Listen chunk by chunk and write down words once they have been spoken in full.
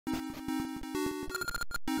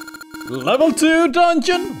Level 2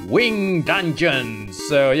 dungeon, wing dungeon.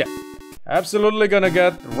 So yeah, absolutely gonna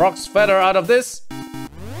get Rock's feather out of this.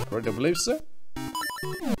 I believe so.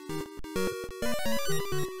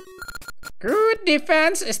 Good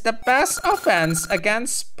defense is the best offense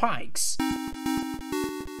against spikes.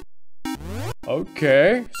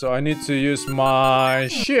 Okay, so I need to use my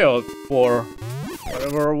shield for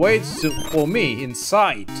whatever waits for me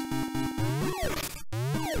inside.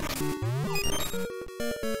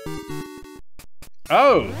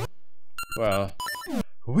 Oh, well,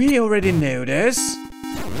 we already know this,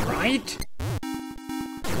 right?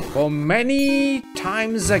 For many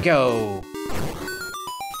times ago.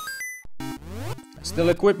 I still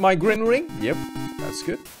equip my green ring? Yep, that's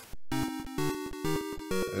good.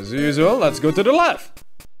 As usual, let's go to the left.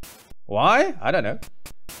 Why? I don't know.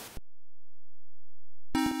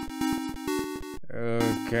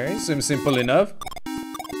 Okay, seems simple enough.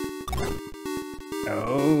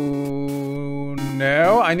 Oh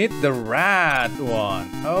no, I need the rat one.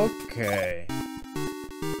 Okay.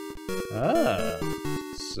 Ah,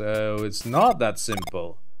 so it's not that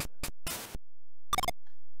simple.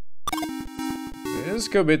 This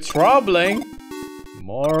could be troubling.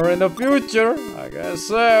 More in the future, I guess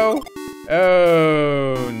so.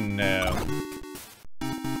 Oh no.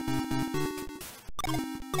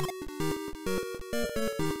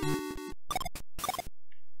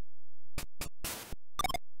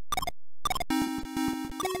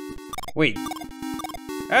 Wait.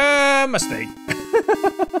 Mistake.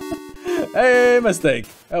 Hey, mistake.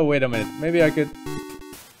 Oh, wait a minute. Maybe I could...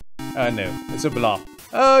 no, it's a block.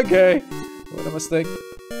 Okay. What a mistake.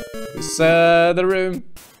 Reset the room.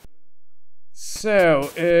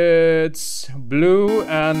 So, it's blue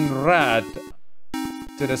and red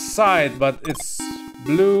to the side, but it's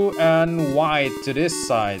blue and white to this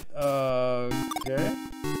side. Okay.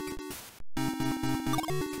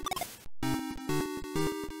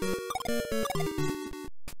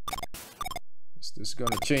 Is this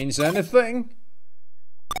gonna change anything?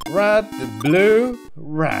 Red, blue,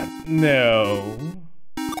 red. No.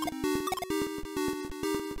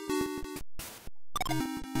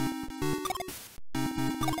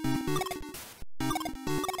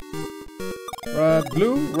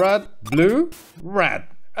 Red, blue, red.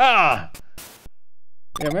 Ah!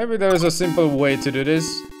 Yeah, maybe there's a simple way to do this,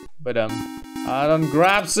 but I don't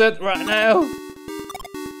grasp it right now.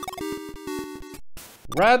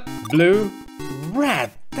 Red, blue,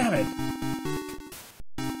 red. Damn it.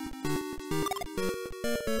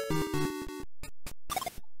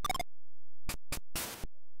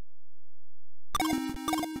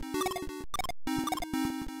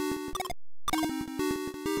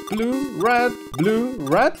 Blue, red, blue,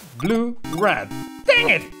 red, blue, red. Dang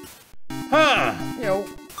it! Huh, you know,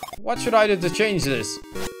 what should I do to change this?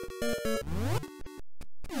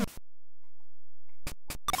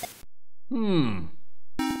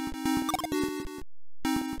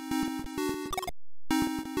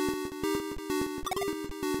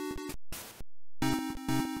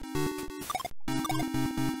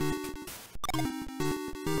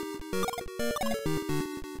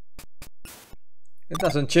 It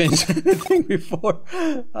doesn't change anything before.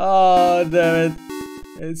 Oh, damn it.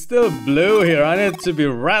 It's still blue here. I need to be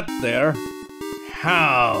red there.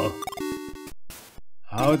 How?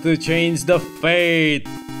 How to change the fate?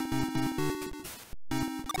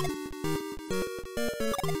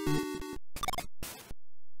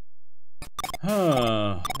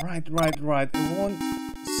 Huh. Right. It won't...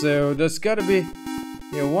 So there's gotta be...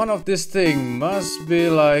 Yeah, one of this thing must be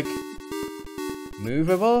like...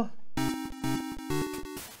 movable?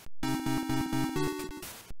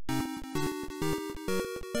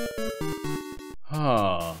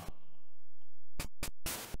 Huh.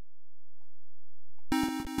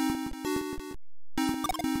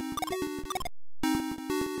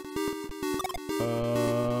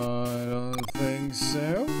 I don't think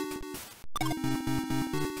so.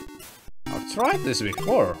 I've tried this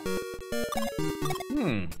before.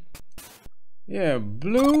 Yeah,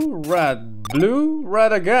 blue,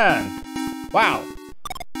 red again. Wow.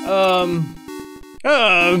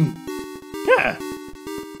 Yeah.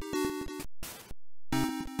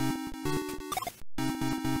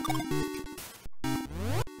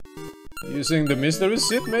 Using the mystery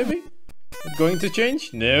seed, maybe? Going to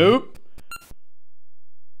change? Nope.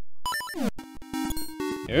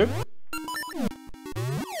 Nope.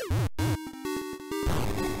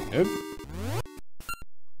 Nope.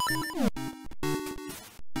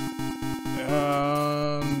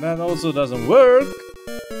 That also doesn't work.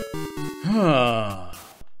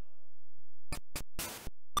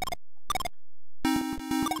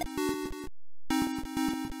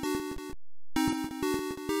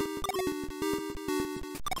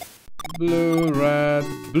 Blue, red,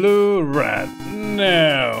 blue, red.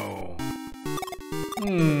 No.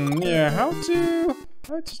 Yeah, how to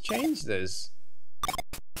change this?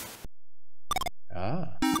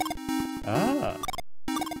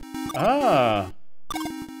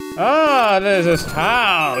 This is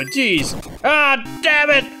how. Jeez. Damn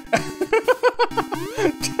it.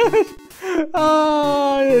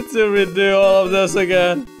 I need to redo all of this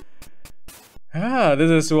again.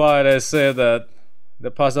 This is why they say that the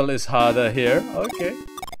puzzle is harder here. Okay.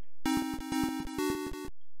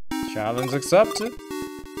 Challenge accepted.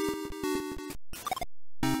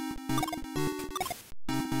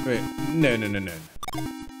 Wait, no.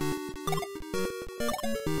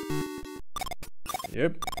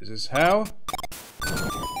 Yep, this is how.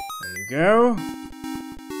 There you go.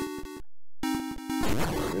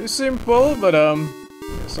 Very simple, but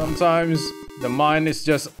sometimes the mind is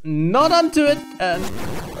just not onto it and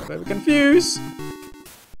I'm very confused.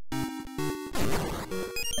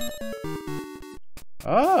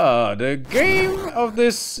 The game of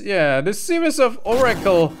this, this series of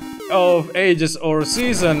Oracle of Ages or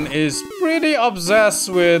Season is pretty obsessed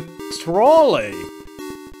with trolley.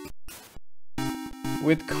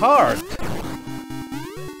 With cart.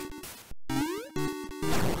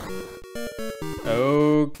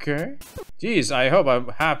 Okay. Jeez, I hope I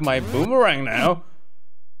have my boomerang now.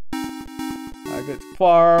 I could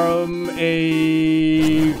farm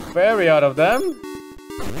a fairy out of them.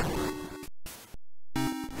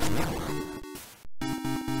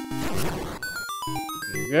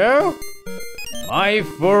 There you go. My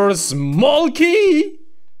first small key.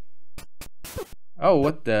 Oh,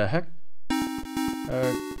 what the heck?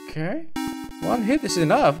 Okay. One hit is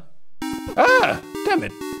enough. Damn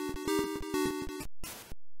it.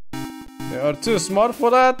 They are too smart for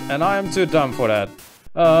that, and I am too dumb for that.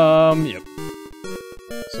 Yep.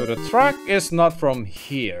 So the track is not from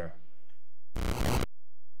here.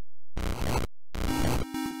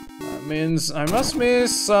 That means I must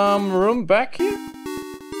miss some room back here?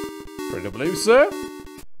 Pretty believe so.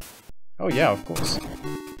 Oh yeah, of course.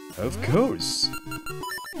 Of course.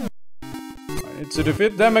 I need to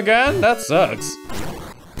defeat them again? That sucks.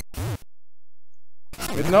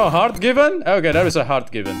 With no heart given? Okay, there is a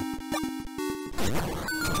heart given.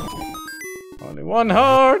 Only one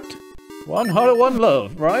heart. One heart, one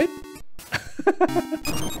love, right?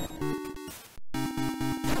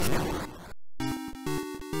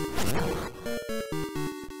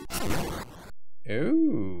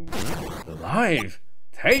 Ooh, live,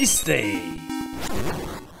 tasty.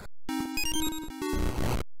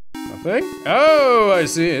 Nothing? Oh, I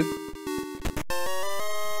see it.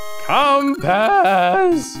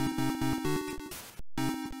 Compass.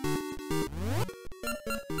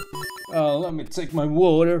 Oh, let me take my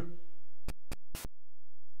water.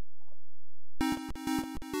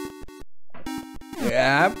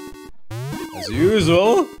 Yep. As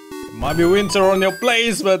usual. It might be winter on your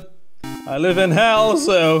place, but I live in hell,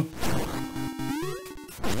 so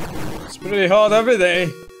it's pretty hot every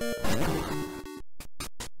day.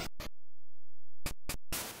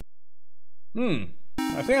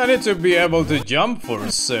 I think I need to be able to jump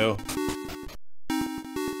first, so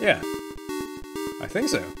yeah. I think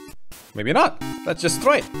so. Maybe not. Let's just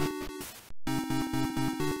try it.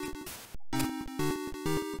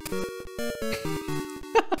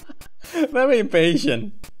 Very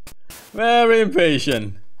impatient. Very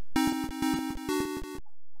impatient.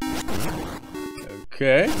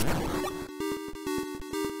 Okay.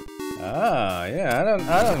 Yeah,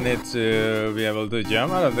 I don't need to be able to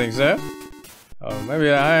jump. I don't think so. Oh,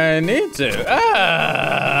 maybe I need to.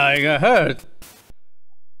 I got hurt.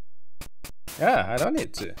 Yeah, I don't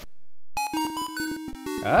need to.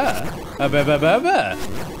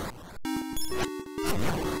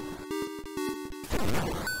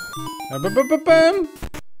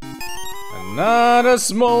 Another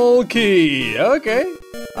small key. Okay,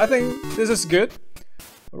 I think this is good.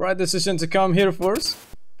 Right decision to come here first.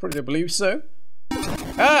 Pretty believe so.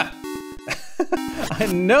 I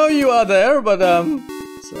know you are there, but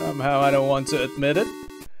somehow I don't want to admit it.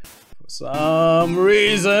 For some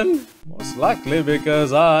reason, most likely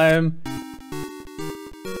because I'm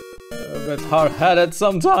a bit hard-headed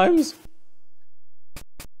sometimes.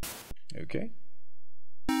 Okay.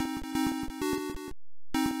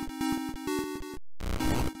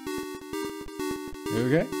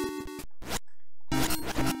 Okay.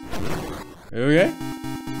 Okay.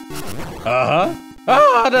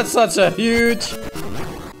 That's such a huge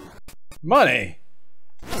money.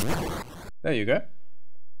 There you go.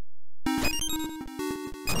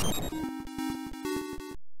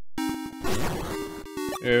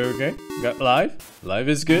 Okay, got life. Life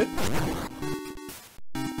is good.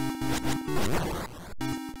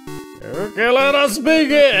 Okay, let us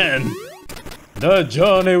begin the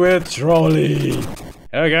journey with Trolley.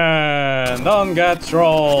 Again, don't get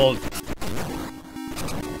trolled.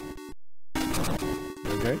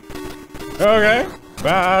 Okay. Okay.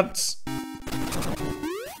 Bats.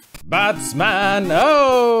 Batsman.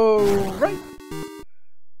 Oh, right.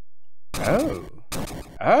 Oh.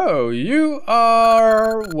 Oh, you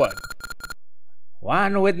are what?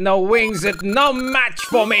 One with no wings is no match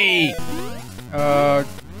for me.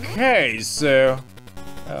 Okay, so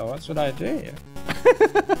what should I do here?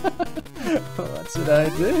 What should I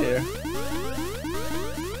do here?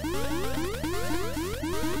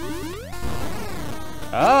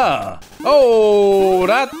 Ah, oh,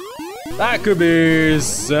 that could be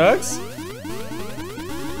sucks.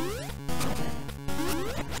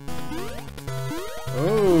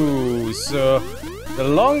 Oh, so the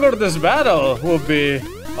longer this battle will be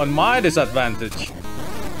on my disadvantage.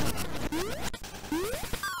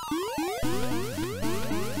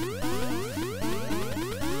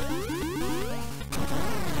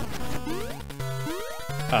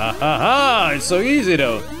 Ha ha ha! It's so easy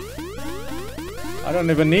though. I don't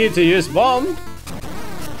even need to use bomb.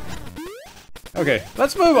 Okay,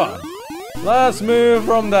 let's move on. Let's move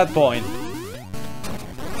from that point.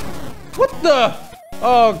 What the?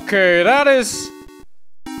 Okay, that is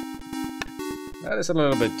a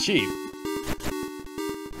little bit cheap.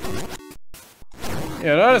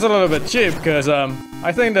 Yeah, that is a little bit cheap because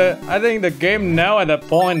I think the game now at a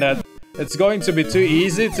point that it's going to be too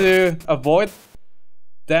easy to avoid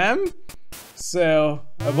them. So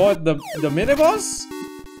avoid the mini boss.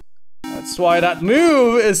 That's why that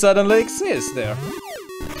move is suddenly exists there.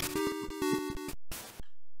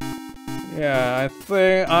 Yeah, I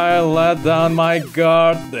think I let down my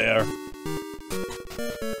guard there.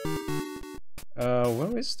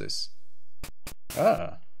 Where is this?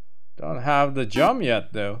 Ah, don't have the jump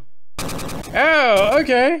yet though. Oh,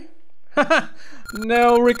 okay.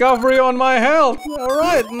 No recovery on my health. All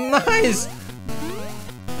right, nice.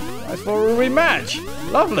 Nice for a rematch.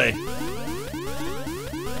 Lovely.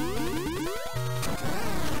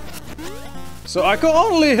 So I could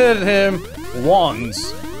only hit him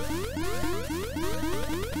once.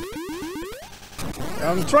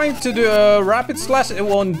 I'm trying to do a rapid slash, it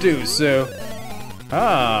won't do, so...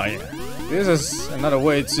 Ah, yeah. This is another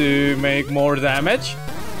way to make more damage.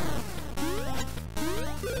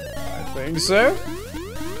 I think so.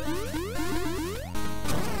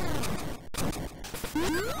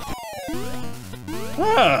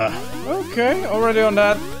 Ah, okay, already on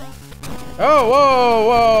that. Oh, whoa,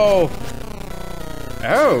 whoa!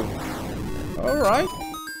 Oh, alright.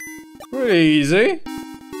 Pretty easy.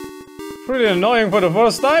 Pretty annoying for the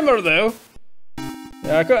first timer though.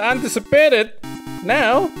 Yeah, I could anticipate it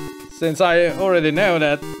now, since I already know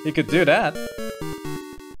that he could do that.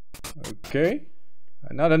 Okay.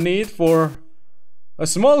 Another need for a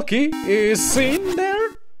small key is seen there.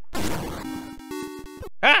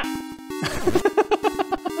 Ah!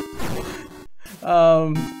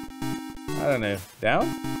 I don't know. Down?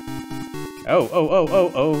 Oh, oh, oh,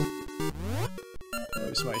 oh, oh.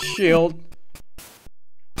 Where's my shield?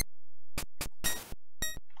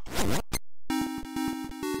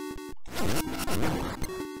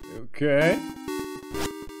 Okay.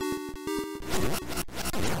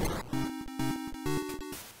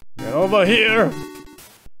 Get over here!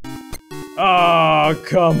 Ah, oh,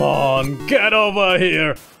 come on! Get over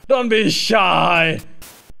here! Don't be shy!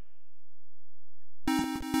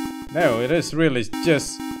 No, it is really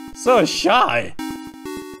just so shy!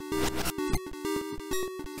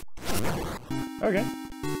 Okay.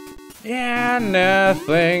 Yeah,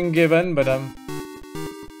 nothing given, but oh.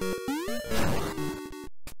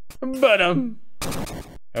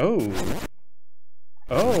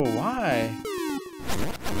 Oh, why?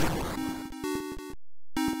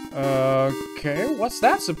 Okay, what's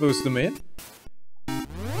that supposed to mean?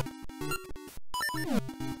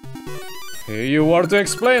 Here you are to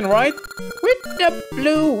explain, right? With the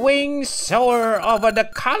blue wings soar over the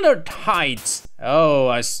colored heights. Oh,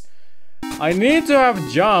 I need to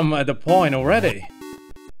have jump at the point already.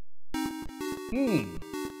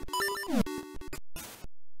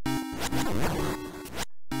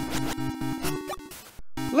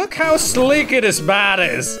 Look how sleek this bat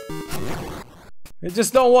is! It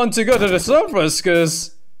just don't want to go to the surface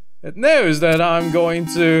because it knows that I'm going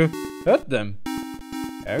to hurt them.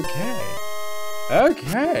 Okay.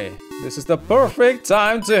 Okay. This is the perfect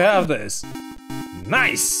time to have this.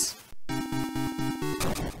 Nice!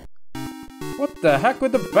 What the heck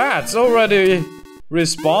with the bats? Already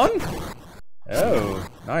respawn? Oh,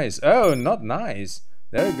 nice. Oh, not nice.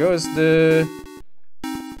 There goes the...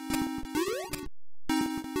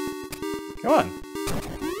 Come on.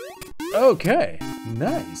 Okay,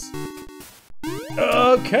 nice.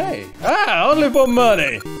 Okay. Ah, only for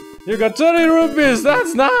money. You got 30 rupees.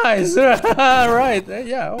 That's nice. Right.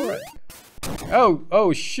 Yeah. All right.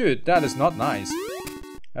 Oh, shoot. That is not nice.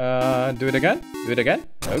 Do it again. Do it again.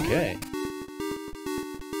 Okay.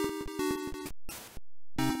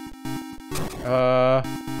 Oh.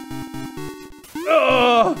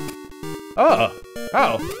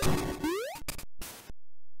 How?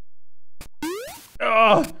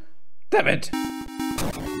 Oh. Damn it.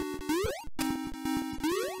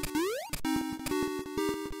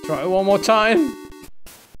 Try one more time.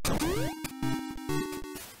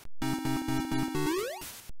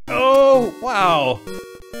 Oh, wow.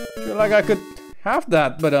 Feel like I could have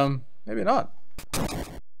that, but maybe not.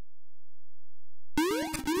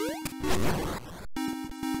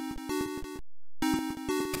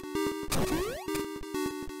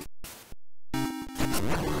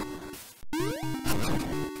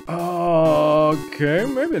 Okay,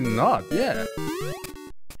 maybe not. Yeah.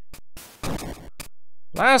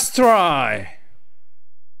 Last try.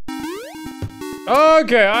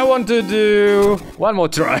 Okay, I want to do one more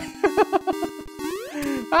try.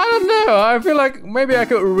 I don't know. I feel like maybe I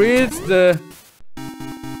could read the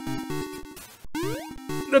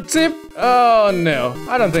tip. Oh no,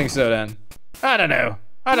 I don't think so then. I don't know.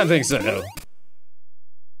 I don't think so though.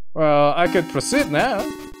 Well, I could proceed now.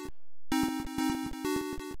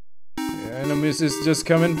 The enemies is just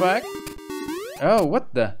coming back. Oh,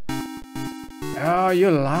 what the? Oh, you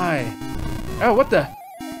lie. Oh, what the?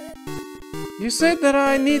 You said that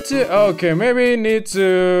I need to... Okay, maybe need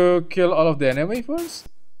to kill all of the enemy first?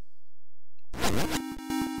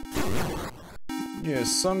 Yes,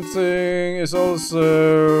 something is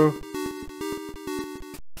also...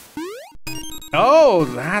 Oh,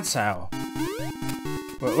 that's how.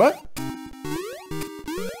 Wait, what?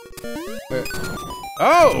 Wait.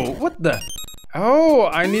 Oh, what the? Oh,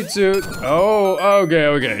 I need to... Oh,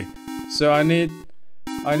 okay. So I need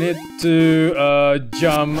to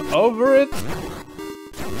jump over it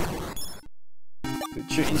to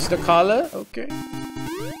change the color. Okay,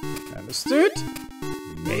 understood.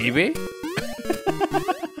 Maybe.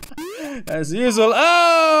 As usual.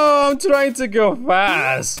 Oh, I'm trying to go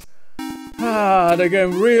fast. Ah, the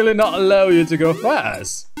game really not allow you to go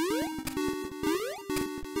fast.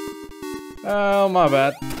 Oh, my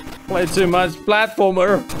bad. Play too much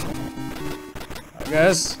platformer, I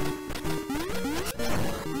guess.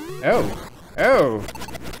 Oh.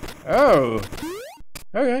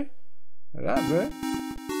 Okay. That's it.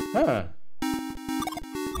 Huh.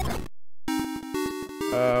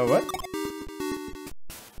 What?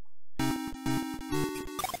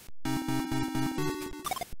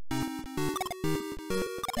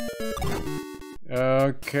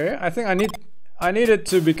 Okay, I think I need it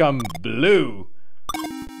to become blue.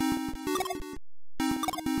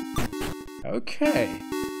 Okay.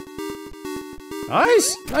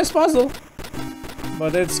 Nice puzzle.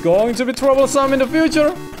 But it's going to be troublesome in the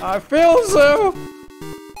future. I feel so.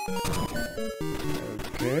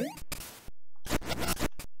 Okay.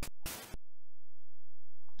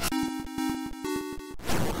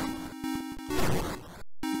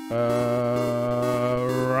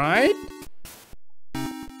 Right.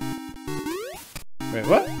 Wait,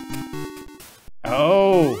 what?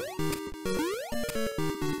 Oh.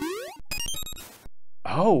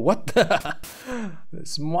 Oh, what the?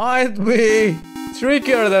 This might be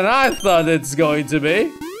trickier than I thought it's going to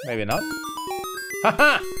be. Maybe not.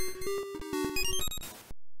 Haha!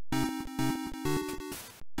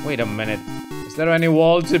 Wait a minute. Is there any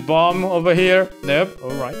wall to bomb over here? Nope.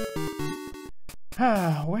 Alright.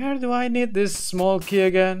 Where do I need this small key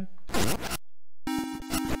again?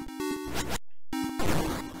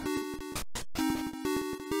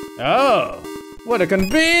 Oh! What a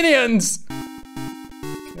convenience!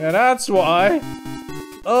 Yeah, that's why.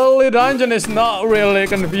 Early dungeon is not really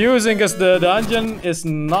confusing because the dungeon is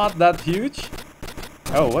not that huge.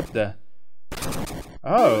 Oh, what the?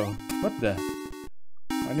 Oh, what the?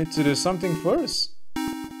 I need to do something first.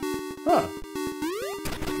 Huh.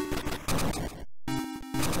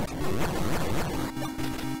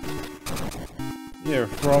 Here,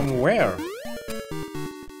 from where?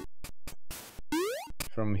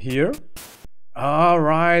 From here?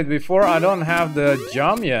 Alright, before I don't have the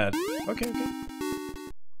jump yet. Okay.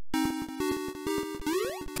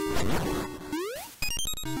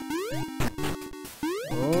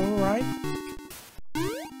 Alright.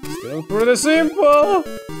 Still pretty simple.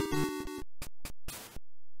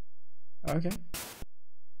 Okay.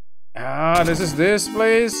 This is this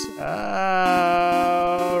place. Alright.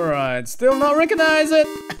 Still not recognize it.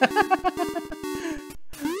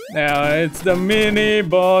 Now it's the mini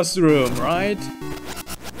boss room, right?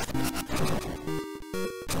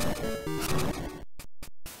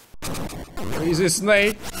 Crazy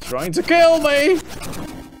snake trying to kill me!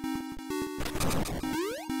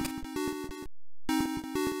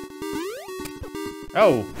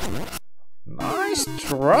 Oh, nice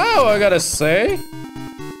throw, I gotta say.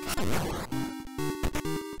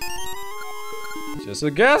 Just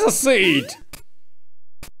a gas seed.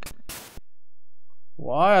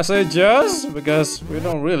 Why I say just? Because we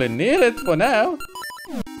don't really need it for now.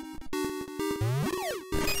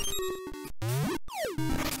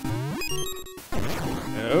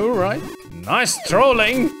 Alright, nice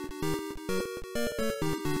trolling.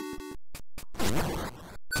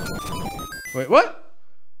 Wait, what?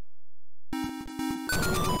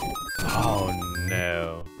 Oh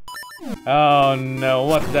no. Oh no,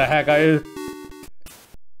 what the heck are you?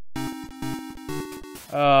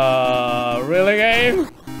 Really, game?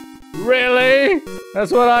 Really?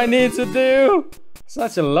 That's what I need to do?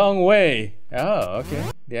 Such a long way. Oh, okay.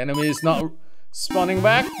 The enemy is not spawning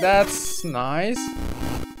back. That's nice.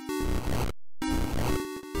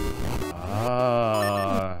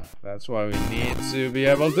 Ah, that's why we need to be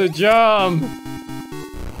able to jump.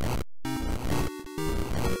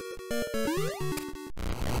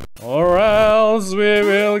 Or else we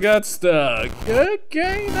will get stuck.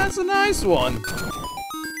 Okay, that's a nice one.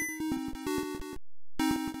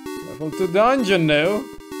 Level 2 dungeon now.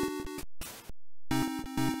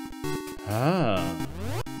 Ah.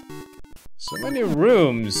 So many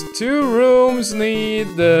rooms. 2 rooms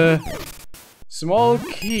need the small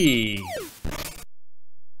key.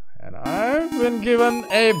 And I've been given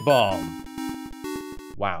a bomb.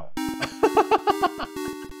 Wow.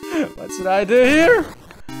 What should I do here?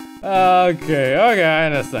 Okay, I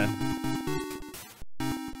understand.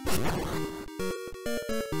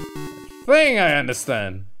 I think I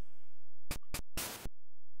understand.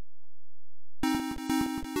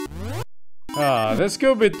 Ah, this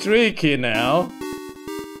could be tricky now.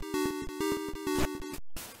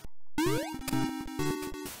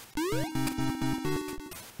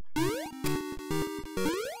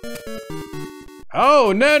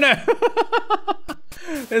 Oh, no, no!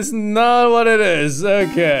 It's not what it is.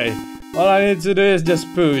 Okay. All I need to do is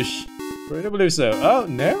just push. Pretty believe so. Oh,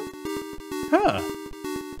 no? Huh.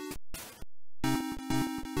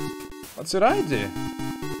 What should I do?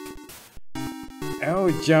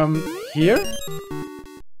 Oh, jump here?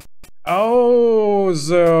 Oh,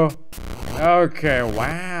 so... Okay,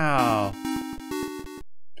 wow.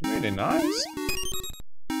 Pretty nice.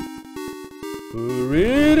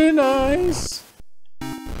 Pretty nice.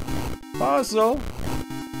 Puzzle.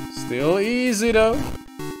 Still easy though.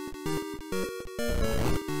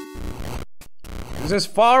 This is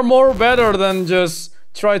far more better than just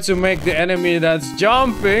try to make the enemy that's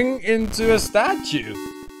jumping into a statue.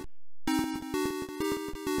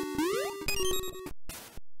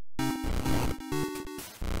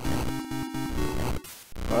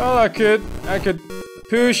 Well, I could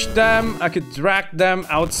push them, I could drag them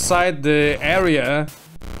outside the area.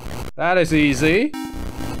 That is easy.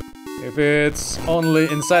 If it's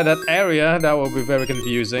only inside that area, that will be very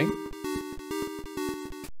confusing.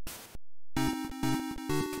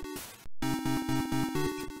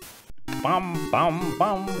 Bum bum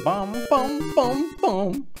bum bum bum bum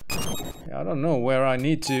bum. I don't know where I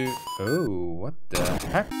need to. Oh, what the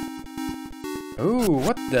heck? Oh,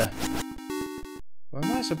 what the? What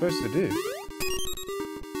am I supposed to do?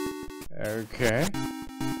 Okay.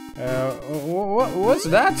 What's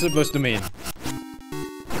that supposed to mean?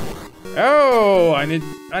 Oh, I need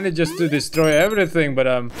just to destroy everything, but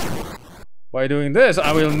by doing this,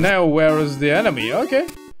 I will know where is the enemy. Okay.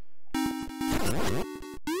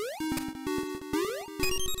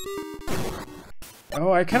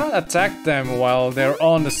 Oh, I cannot attack them while they're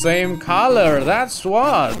on the same color. That's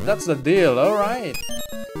what. That's the deal. All right.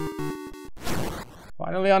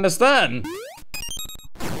 Finally understand.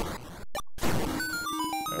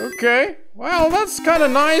 Okay. Well, that's kind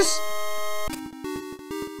of nice.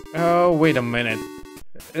 Oh, wait a minute.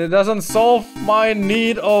 It doesn't solve my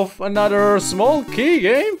need of another small key,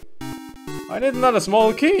 game. I need another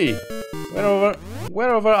small key.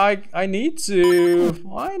 Wherever I need to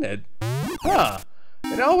find it. Huh.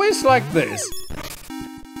 It always like this.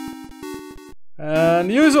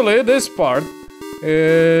 And usually this part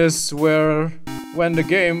is when the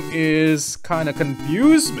game is kinda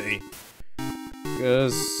confuse me.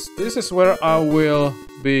 Because this is where I will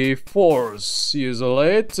be forced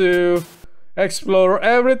usually to explore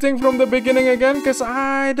everything from the beginning again, because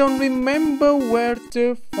I don't remember where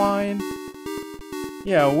to find.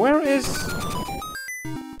 Yeah, where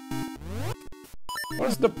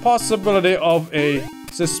What's the possibility of a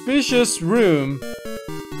suspicious room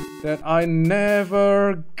that I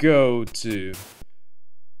never go to?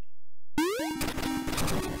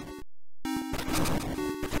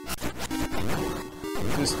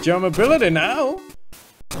 There's jumpability now.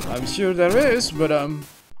 I'm sure there is, but don't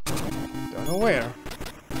know where.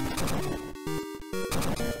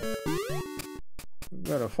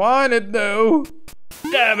 Gotta find it though.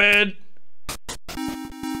 Damn it!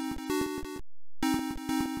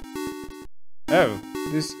 Oh,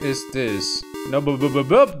 this is this. No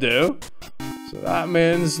bub though. So that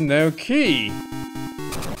means no key.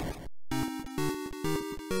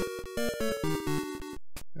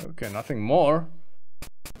 Okay, nothing more.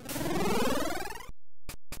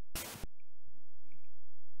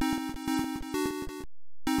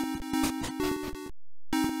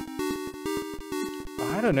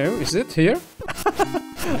 I don't know, is it here?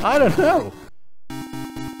 I don't know.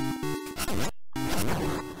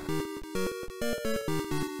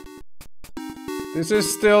 This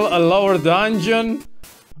is still a lower dungeon.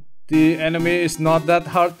 The enemy is not that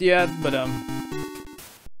hard yet, but oh,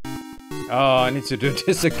 I need to do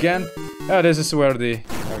this again. Oh, this is where the...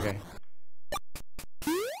 Okay.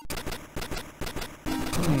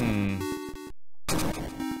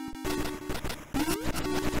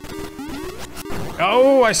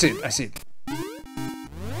 Oh, I see it, I see it. I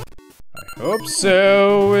hope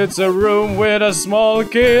so. It's a room with a small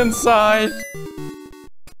key inside.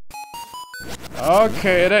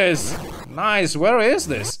 Okay, it is. Nice, where is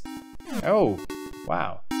this? Oh,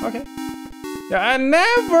 wow, okay. Yeah, I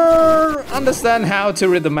never understand how to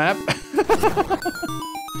read the map.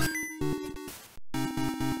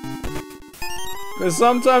 Because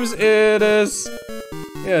sometimes it is...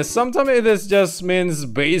 Yeah, sometimes it is just means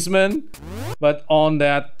basement, but on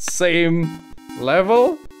that same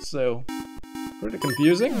level, so pretty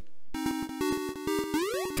confusing.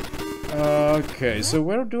 Okay, so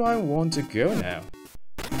where do I want to go now?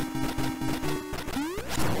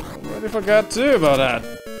 Already forgot too about that.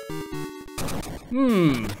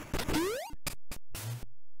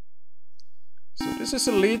 So this is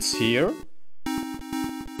a leads here.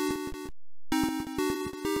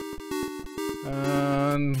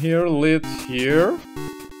 And here lead here.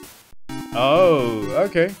 Oh,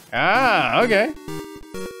 okay. Ah, okay.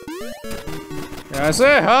 Yeah, I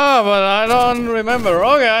say but I don't remember.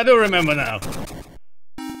 Okay, I do remember now.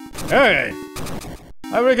 Okay.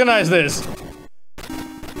 I recognize this.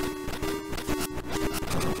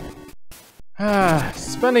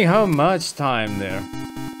 Spending how much time there?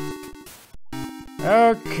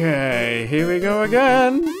 Okay, here we go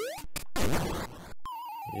again.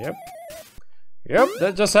 Yep. Yep,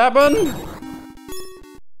 that just happened.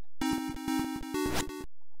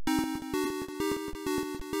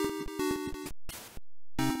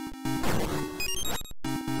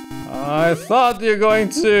 I thought you're going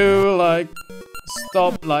to like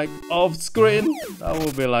stop like off screen. That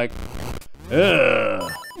would be like,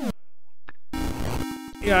 ugh.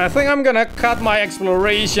 Yeah, I think I'm gonna cut my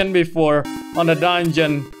exploration before on the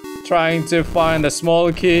dungeon, trying to find a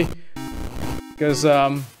small key, because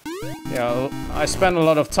yeah, I spent a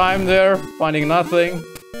lot of time there finding nothing.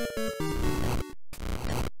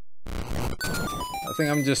 I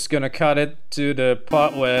think I'm just gonna cut it to the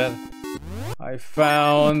part where I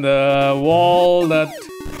found the wall that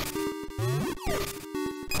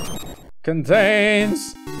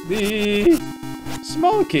contains the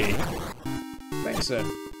small key. I think so.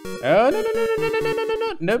 Oh, no, no.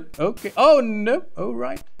 Nope. Okay. Oh, nope. Oh,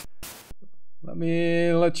 right. Let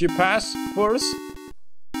me let you pass first.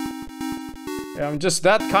 Yeah, I'm just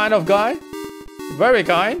that kind of guy. Very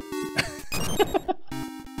kind.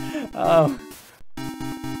 Oh,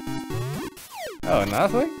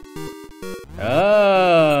 nothing?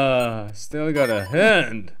 Still got a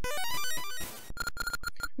hint.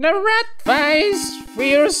 The rat face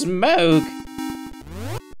fears smoke.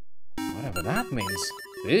 Whatever that means.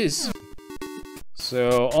 This.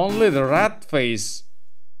 So only the rat face.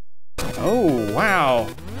 Oh, wow.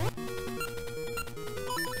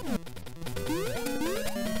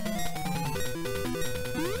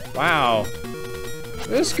 Wow.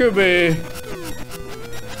 This could be...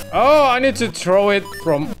 Oh, I need to throw it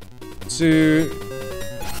from... to...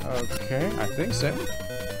 Okay, I think so.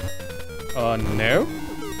 Oh, no.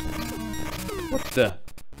 What the?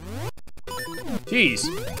 Jeez.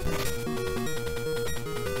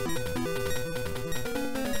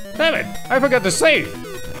 Damn it! I forgot to save!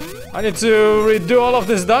 I need to redo all of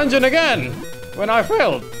this dungeon again! When I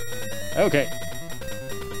failed! Okay.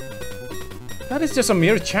 That is just a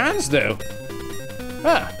mere chance though.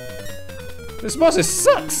 This boss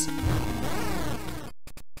sucks!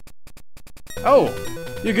 Oh,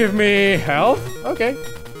 you give me health? Okay.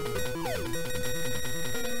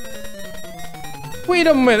 Wait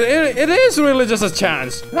a minute, it is really just a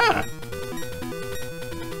chance. Huh.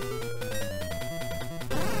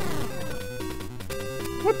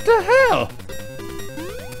 What the hell?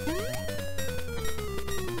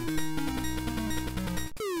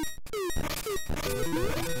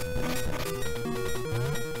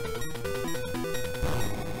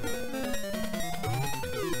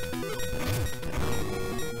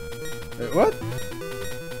 Wait, what?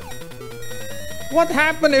 What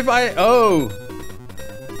happened if I... Oh.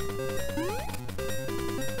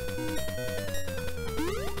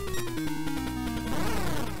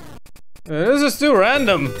 This is too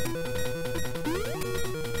random.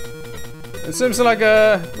 It seems like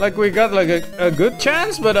we got like a good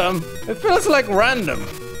chance, but it feels like random.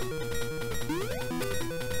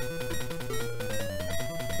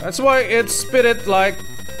 That's why it spit it like...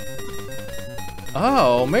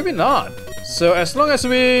 Oh, maybe not. So as long as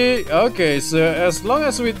we... Okay, so as long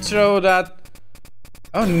as we throw that...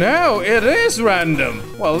 Oh no, it is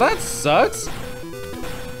random. Well, that sucks.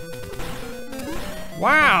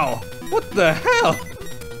 Wow. What the hell?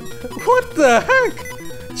 What the heck?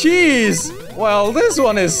 Jeez. Well, this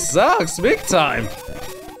one sucks big time.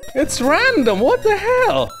 It's random. What the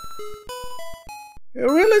hell?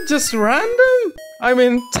 Really just random? I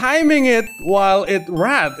mean, timing it while it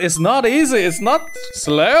rat is not easy. It's not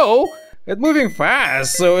slow. It's moving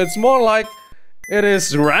fast. So it's more like it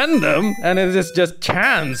is random and it is just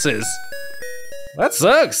chances. That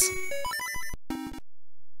sucks.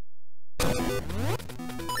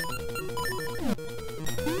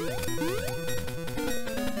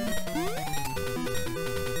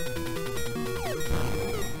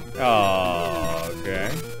 Oh,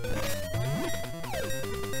 okay.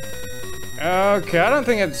 Okay, I don't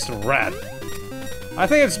think it's red. I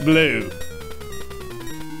think it's blue.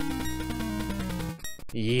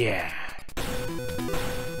 Yeah.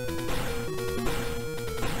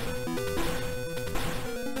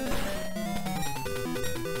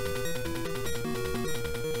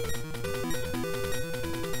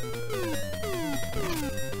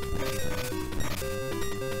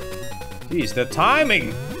 Jeez, the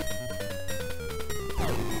timing.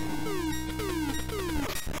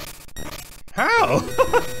 How?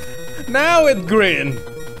 Now it green.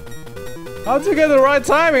 How to get the right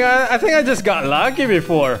timing? I think I just got lucky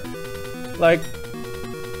before. Like,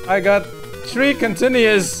 I got three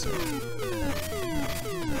continuous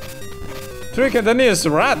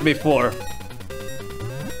rat before.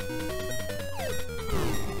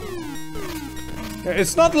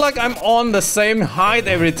 It's not like I'm on the same height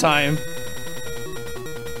every time.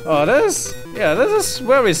 Oh, this is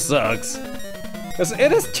where it sucks. Because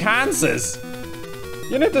it is chances.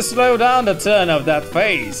 You need to slow down the turn of that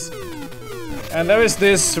phase. And there is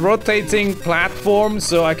this rotating platform,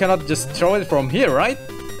 so I cannot just throw it from here, right?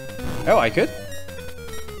 Oh, I could.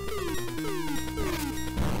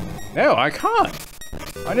 No, I can't.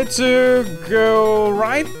 I need to go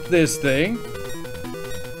right this thing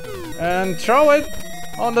and throw it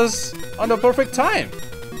on the perfect time.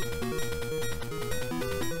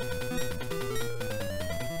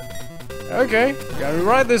 Okay, got it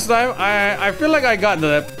right this time. I feel like I got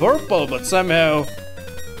the purple, but somehow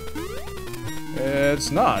it's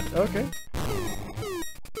not. Okay.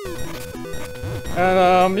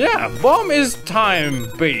 And yeah, bomb is time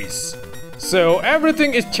based, so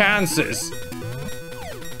everything is chances.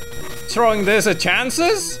 Throwing this a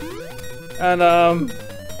chances, and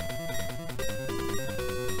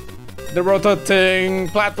the rotating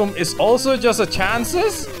platform is also just a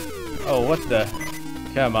chances. Oh, what the?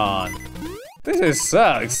 Come on. This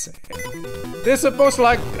sucks. This is supposed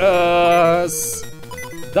like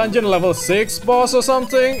dungeon level 6 boss or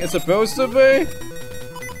something. It's supposed to be.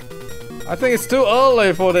 I think it's too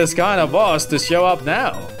early for this kind of boss to show up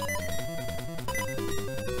now.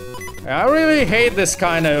 I really hate this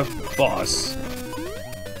kind of boss.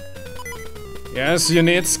 Yes, you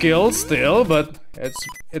need skill still, but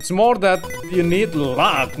it's more that you need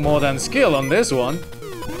luck more than skill on this one.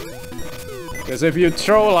 Because if you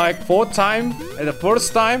throw like 4 times at the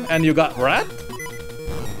first time and you got red,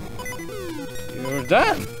 you're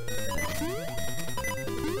done.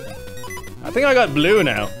 I think I got blue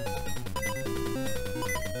now.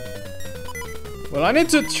 Well, I need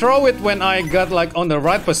to throw it when I got like on the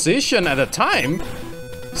right position at the time.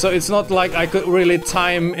 So it's not like I could really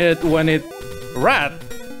time it when it red.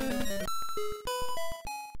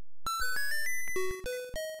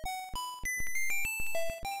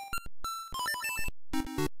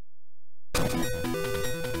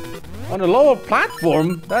 On the lower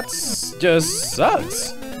platform, that's just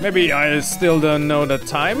sucks. Maybe I still don't know the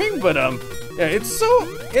timing, but yeah,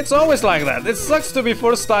 it's always like that. It sucks to be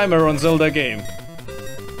first timer on Zelda game.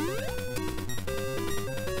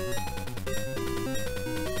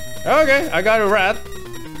 Okay, I got a rat.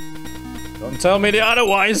 Don't tell me the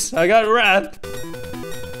otherwise. I got a rat.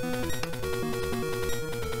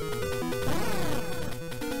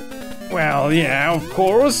 Well, yeah, of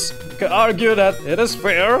course. You can argue that it is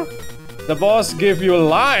fair. The boss give you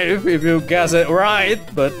life if you guess it right,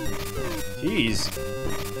 but jeez.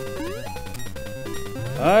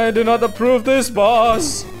 I do not approve this,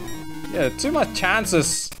 boss. Yeah, too much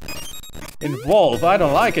chances involved. I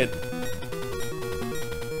don't like it.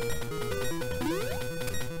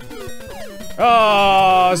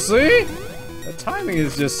 Oh, see? The timing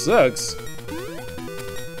is just sucks.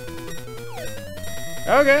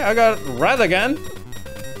 Okay, I got red again.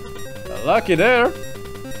 Lucky there.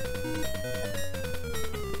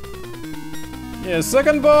 Yeah,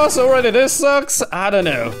 second boss already. This sucks. I don't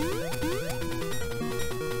know.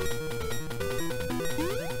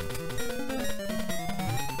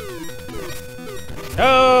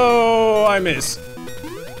 Oh, I miss.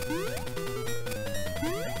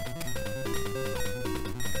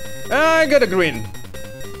 I got a green.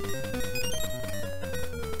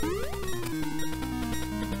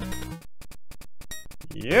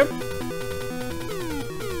 Yep.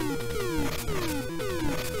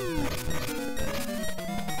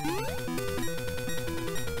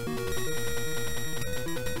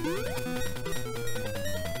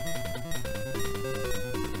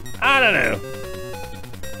 I don't know.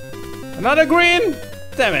 Another green?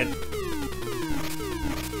 Damn it.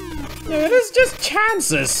 Yeah, it is just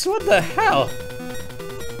chances. What the hell?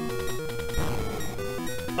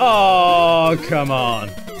 Oh, come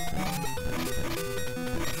on.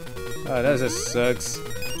 Oh, that just sucks.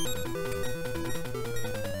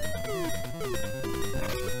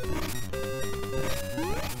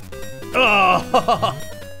 Oh!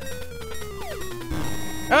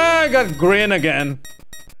 I got green again.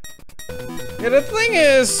 Yeah, the thing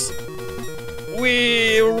is,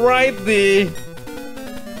 we ride the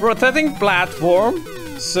rotating platform,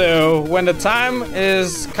 so when the time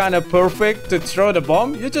is kind of perfect to throw the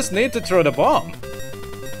bomb, you just need to throw the bomb.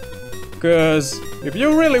 Because if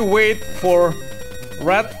you really wait for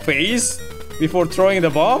red phase before throwing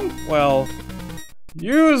the bomb, well,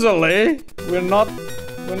 usually we're not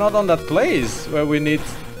on that place where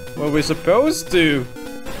we're supposed to.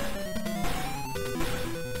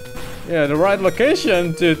 Yeah, the right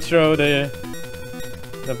location to throw the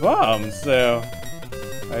bomb, so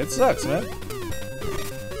it sucks, man.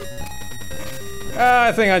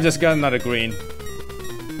 I think I just got another green.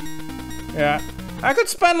 Yeah, I could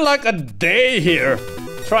spend like a day here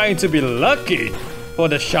trying to be lucky for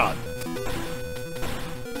the shot.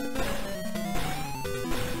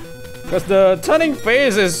 Because the turning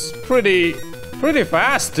phase is pretty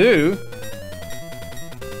fast too.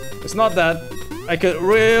 It's not that I could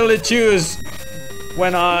really choose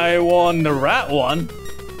when I won the red one.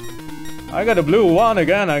 I got a blue one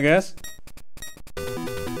again, I guess.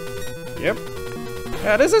 Yep.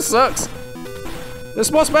 Yeah, this is sucks. This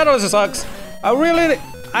boss battle sucks.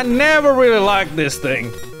 I never really liked this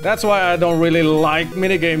thing. That's why I don't really like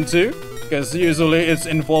minigame 2. Because usually it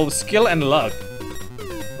involves skill and luck.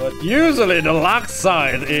 But usually the luck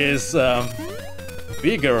side is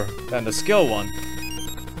bigger than the skill one.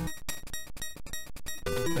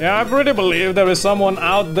 Yeah, I really believe there is someone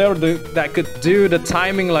out there that could do the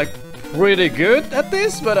timing like pretty good at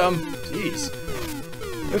this, but jeez.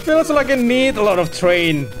 It feels like you need a lot of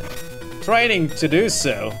training to do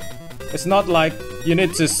so. It's not like you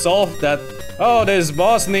need to solve that, oh, this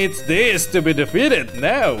boss needs this to be defeated.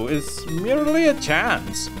 No, it's merely a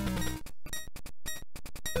chance.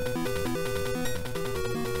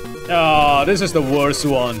 Oh, this is the worst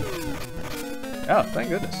one. Oh, thank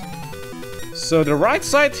goodness. So the right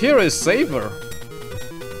side here is safer.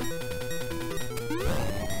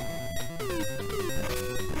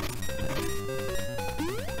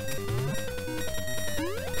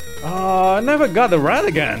 Oh, I never got the rat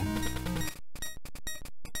again.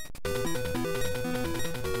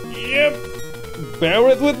 Yep, bear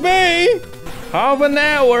it with me. Half an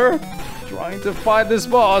hour trying to fight this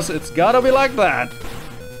boss. It's gotta be like that.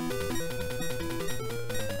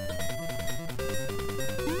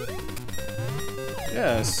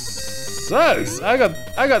 Yeah, sucks. I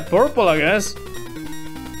got purple, I guess.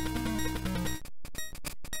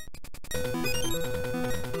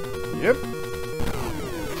 Yep.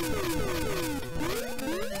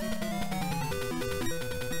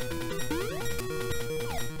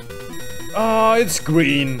 Oh, it's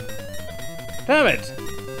green. Damn it.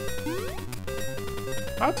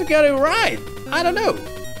 How to get it right? I don't know.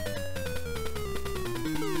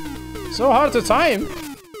 So hard to time.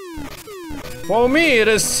 For me, it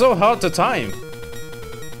is so hard to time.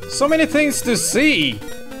 So many things to see.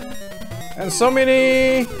 And so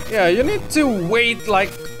many... Yeah, you need to wait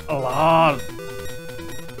like a lot.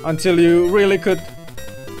 Until you really could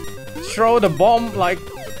throw the bomb like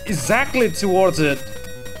exactly towards it.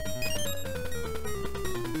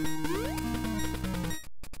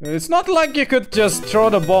 It's not like you could just throw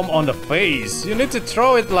the bomb on the face. You need to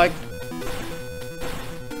throw it like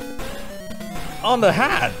on the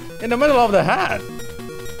hat, in the middle of the hat,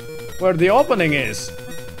 where the opening is.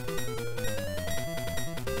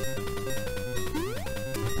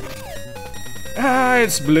 Ah,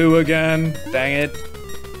 it's blue again. Dang it.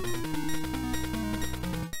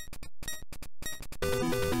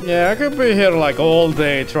 Yeah, I could be here like all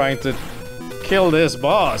day trying to kill this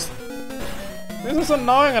boss. This is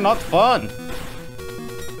annoying and not fun.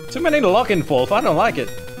 Too many luck involved, I don't like it.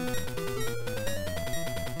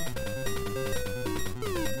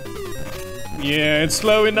 Yeah, it's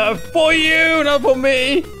slow enough for you, not for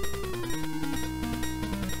me.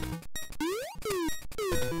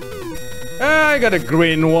 I got a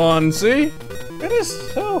green one, see? It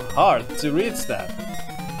is so hard to reach that.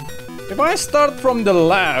 If I start from the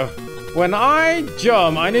left, when I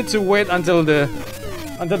jump, I need to wait until the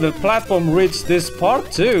platform reaches this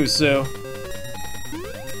part too, so...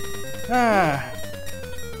 Yeah,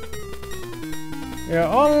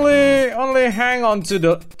 only hang on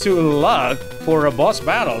to luck for a boss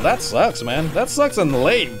battle. That sucks, man. That sucks and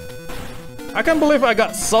lame. I can't believe I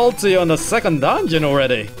got salty on the second dungeon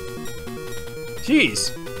already.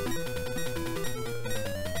 Jeez.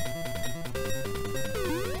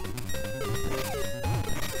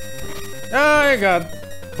 I got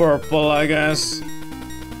purple, I guess.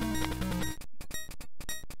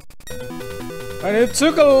 And it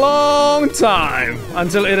took a long time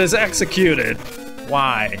until it is executed.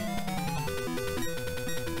 Why?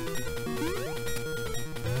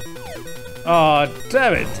 Oh,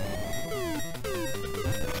 damn it.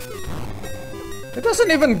 It doesn't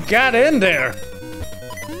even get in there.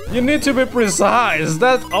 You need to be precise.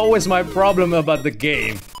 That's always my problem about the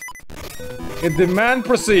game. It demands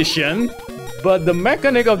precision, but the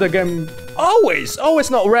mechanic of the game always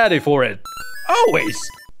not ready for it. Always.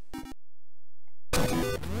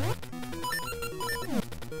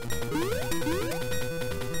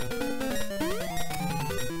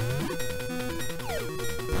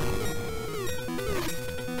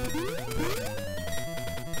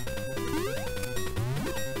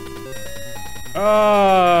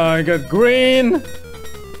 I got green.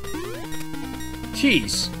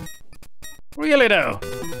 Jeez. Really though?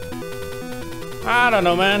 I don't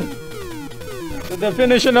know, man. The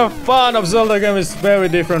definition of fun of Zelda game is very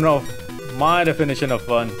different of my definition of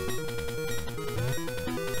fun.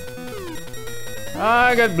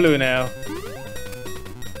 I got blue now.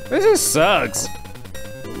 This sucks.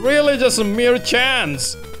 Really just a mere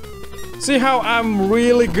chance. See how I'm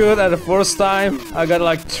really good at the first time? I got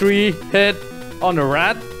like 3 hits on the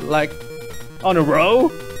rat, like on a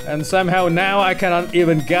row, and somehow now I cannot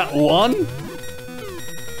even get one.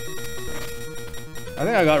 I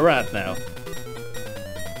think I got rat now.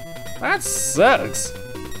 That sucks.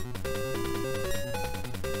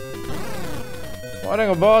 Fighting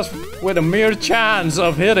a boss with a mere chance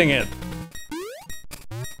of hitting it.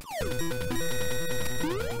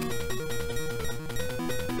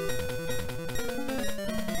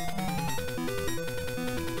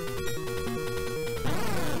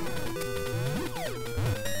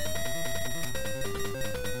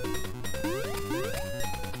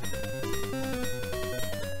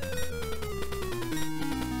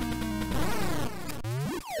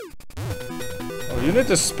 You need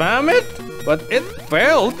to spam it? But it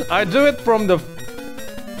failed. I do it from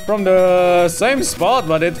the same spot,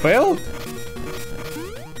 but it failed.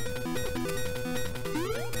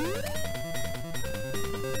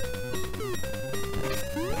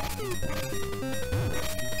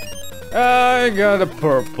 I got a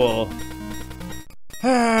purple.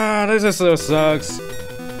 This so sucks.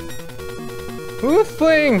 Who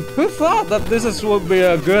thought that would be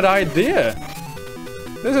a good idea?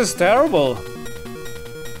 This is terrible.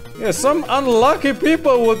 Yeah, some unlucky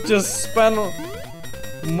people would just spend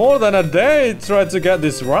more than a day trying to get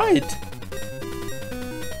this right.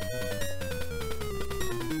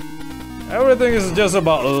 Everything is just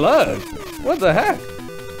about luck. What the heck?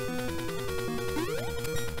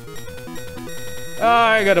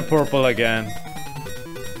 I got a purple again.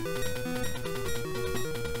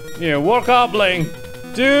 Yeah, work up, Link.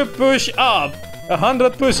 Do push up.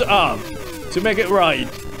 100 push up to make it right.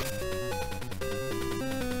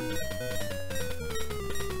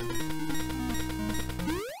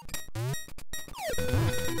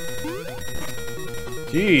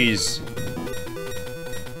 Jeez.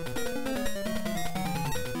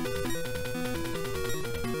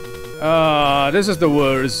 This is the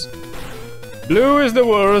worst. Blue is the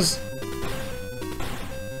worst.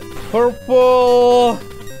 Purple.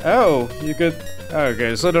 Oh, you could.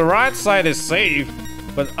 Okay, so the right side is safe,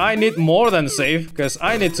 but I need more than safe because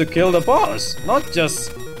I need to kill the boss, not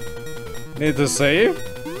just need to save.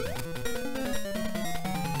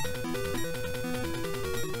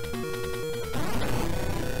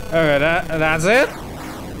 Okay, that's it.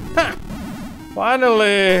 Huh.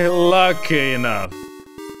 Finally, lucky enough.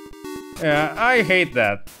 Yeah, I hate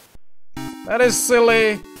that. That is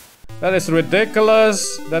silly. That is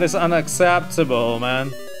ridiculous. That is unacceptable,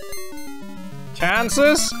 man.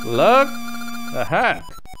 Chances? Luck? The heck?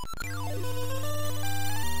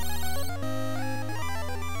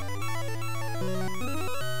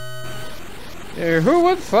 Yeah, who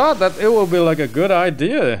would thought that it would be like a good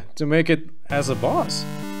idea to make it as a boss?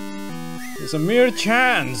 It's a mere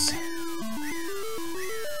chance.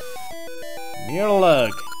 Mere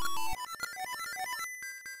luck.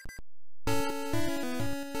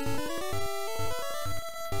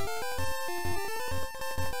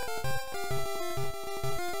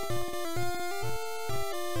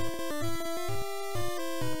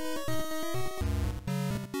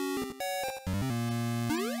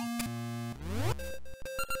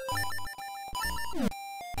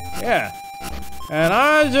 Yeah, and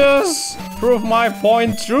I just proved my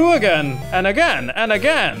point true again and again and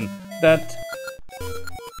again that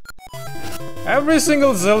every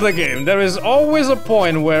single Zelda game there is always a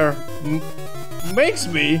point where makes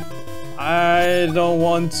me I don't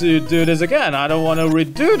want to do this again. I don't want to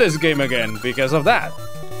redo this game again because of that.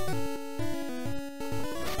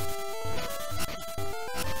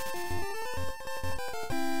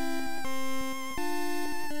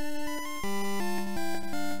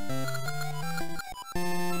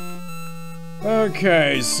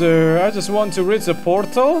 Okay, so I just want to reach the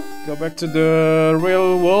portal, go back to the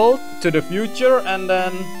real world, to the future, and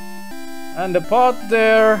then and the part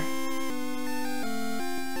there.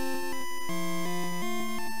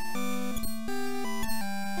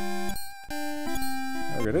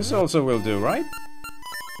 Okay, this also will do, right?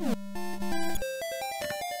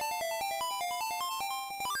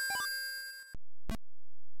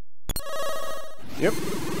 Yep.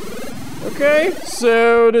 Okay,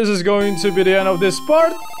 so this is going to be the end of this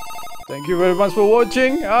part. Thank you very much for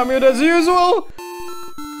watching. I'm Mute as usual.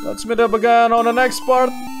 Let's meet up again on the next part.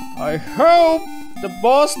 I hope the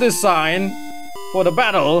boss design for the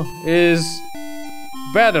battle is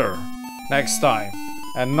better next time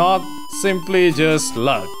and not simply just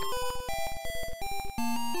luck.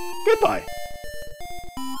 Goodbye.